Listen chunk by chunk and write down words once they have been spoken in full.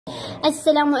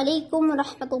Assalamualaikum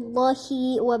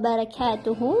warahmatullahi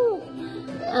wabarakatuh.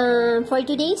 For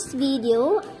today's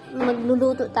video,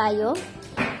 magluluto tayo.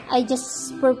 I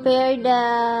just prepared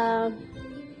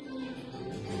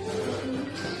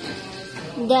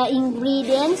the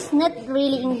ingredients, not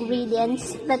really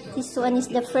ingredients, but this one is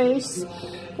the first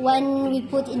one we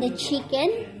put in the chicken.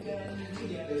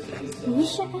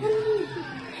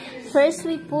 First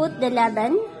we put the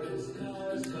laban.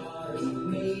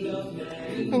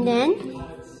 And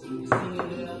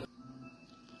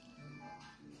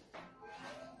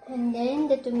then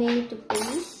the tomato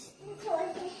paste.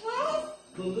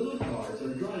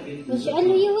 Michelle,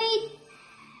 will you wait?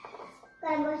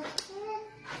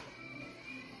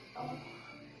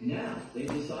 Now they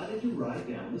decided to ride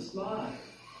down the slide.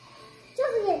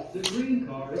 Chocolate. The green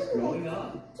car is growing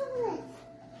up. Chocolate.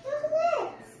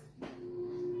 Chocolate.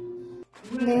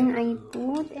 Then I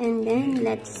put, and then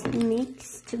let's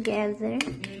mix together.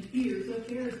 And here's a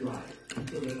hair dryer,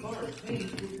 so the car's paint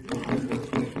will dry more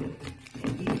quickly.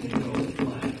 And he can go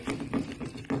flat.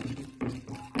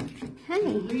 Hi.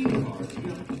 The green car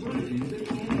jumped right into the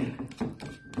can.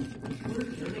 We're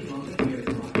turning on the hair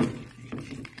dryer.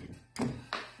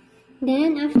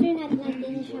 Then after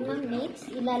natin siya ma-mix,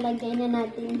 ilalagay na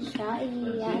natin siya,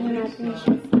 i-ano natin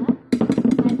siya sa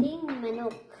ating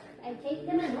manok. I take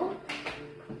the manok.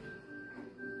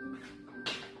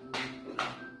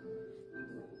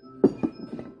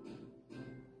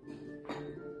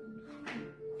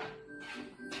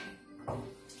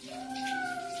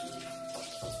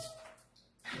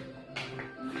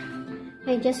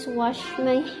 I just wash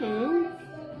my hand.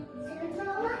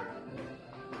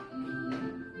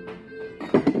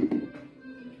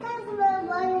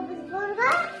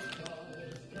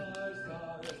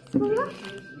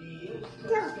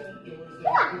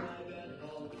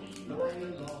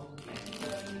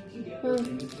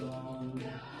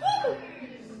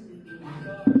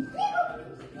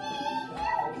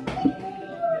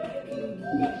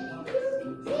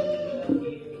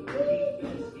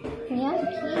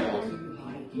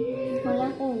 Wala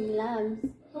akong gloves.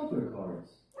 Helper cars.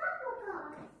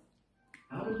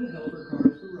 Out of the helper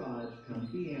car's garage comes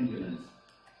the ambulance.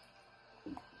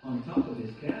 On top of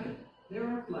his cabin, there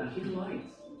are flashing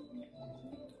lights.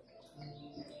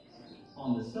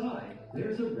 On the side,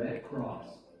 there's a red cross.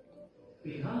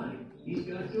 Behind, he's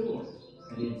got doors.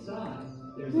 And inside,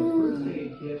 there's a first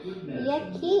aid kit with medicine.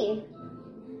 Yucky.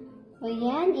 O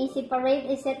yan, i-separate,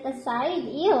 i-set aside.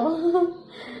 Ew.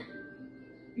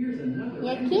 Here's another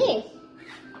Yucky. ambulance.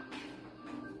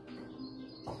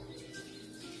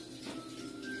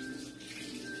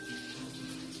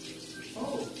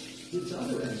 Oh, this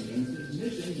other ambulance is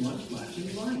missing one flashing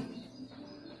light.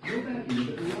 Go back into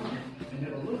the garage and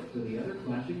have a look for the other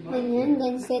flashing light. Ayan,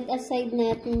 then set aside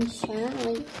natin siya.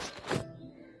 Ay,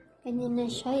 ganyan na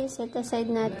siya. I-set aside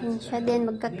natin siya. Then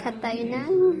magkakat tayo na.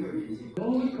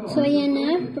 So, ayan na.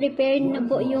 Prepared na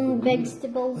po yung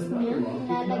vegetables niya.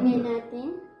 Lalagay natin.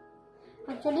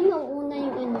 Actually, mauuna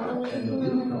yung ano. Ang liit And the na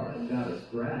blue car got a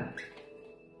scratch.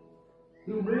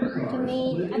 The red car tomato,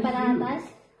 split in aparatas.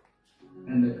 two,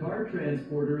 and the car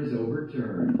transporter is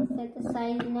overturned. Set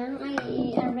aside lang. Ay,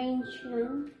 i-arrange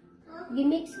lang.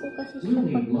 Gimix ko kasi siya We'll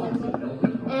need lots of paglagay.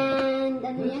 helper cars. And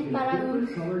ano yan, parang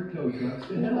Different colored tow trucks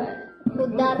to diba, help.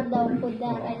 pudar daw,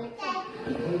 pudar. I like that.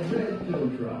 A red tow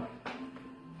truck.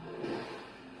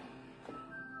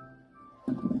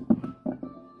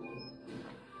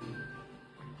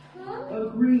 A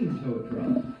green tow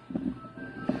truck.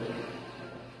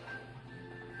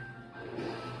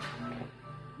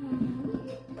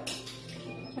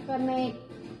 Tsaka may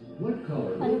What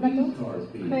color ano will ba to? these cars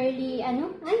be? Curly, ano?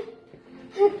 Ay?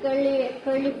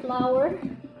 curly flower.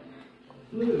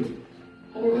 Blue.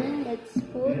 Ayan, let's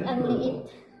put. Ang liit.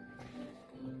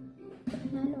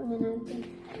 Halo na natin.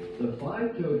 The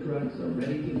 5 tow trucks are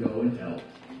ready to go and help.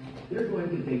 They're going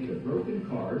to take the broken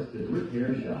cars to the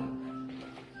repair shop.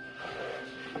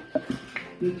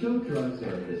 The tow trucks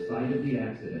are at the site of the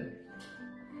accident.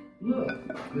 Look,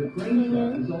 the crane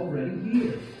truck is already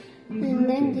here. He's And then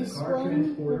lifting the this car one.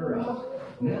 transporter up.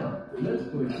 Now, let's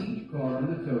put each car on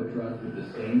the tow truck with the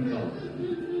same color.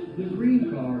 The green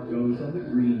car goes on the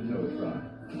green tow truck.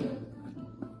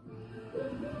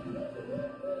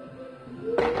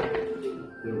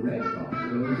 The red car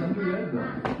goes on the red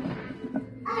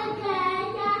one.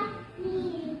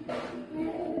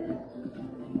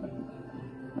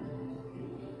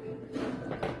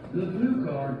 The blue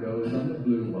car goes on the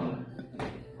blue one.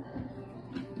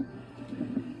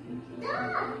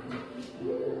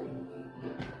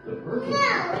 The purple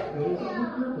car goes on the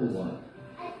purple one.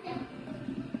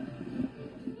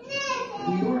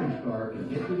 The orange car can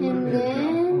get to the And repair shop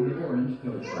then on the orange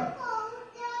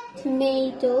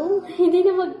Tomato. Hindi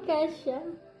na magkasya.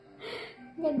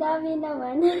 Gadami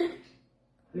naman.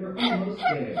 They're almost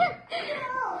there.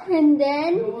 And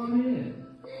then, Go on in.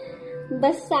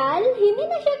 basal. Hindi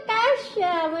na siya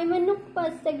kasya. May manok pa.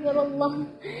 Astagfirullah.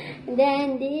 And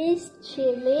then, this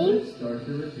chili. Let's start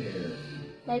the repair.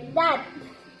 Like that.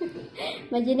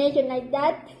 Imagination like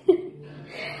that.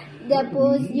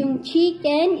 Tapos, yung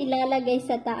chicken, ilalagay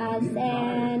sa taas.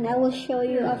 And I will show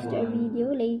you after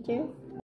video later.